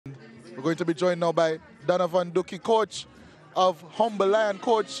We're going to be joined now by Donovan, Duckie, coach of Humble Lion.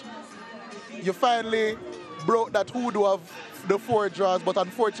 Coach, you finally broke that hoodoo of the 4 draws, but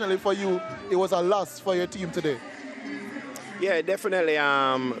unfortunately for you, it was a loss for your team today. Yeah, definitely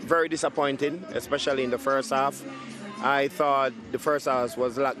very disappointing, especially in the first half. I thought the first half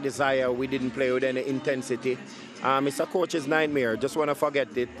was lack desire. We didn't play with any intensity. It's a coach's nightmare. Just want to forget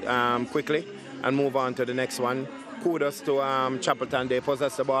it quickly and move on to the next one. Kudos to Chapelton. They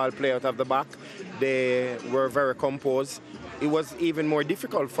possessed the ball, play out of the back. They were very composed. It was even more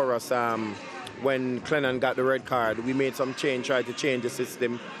difficult for us when Clennon got the red card. We made some change, tried to change the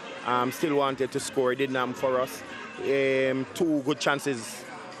system. Still wanted to score. It didn't happen for us. 2 good chances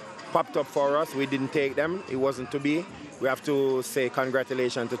popped up for us. We didn't take them. It wasn't to be. We have to say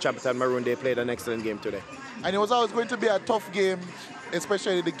congratulations to Chapelton Maroon. They played an excellent game today. And it was always going to be a tough game,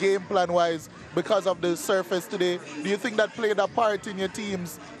 especially the game plan-wise, because of the surface today. Do you think that played a part in your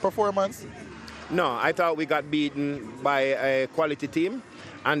team's performance? No, I thought we got beaten by a quality team,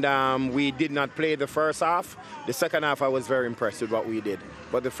 and we did not play the first half. The second half, I was very impressed with what we did.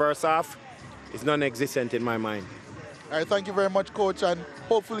 But the first half is non-existent in my mind. All right, thank you very much, Coach, and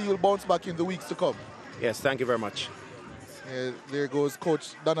hopefully you'll bounce back in the weeks to come. Yes, thank you very much. There goes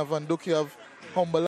Coach Donovan, Duckie of Humble.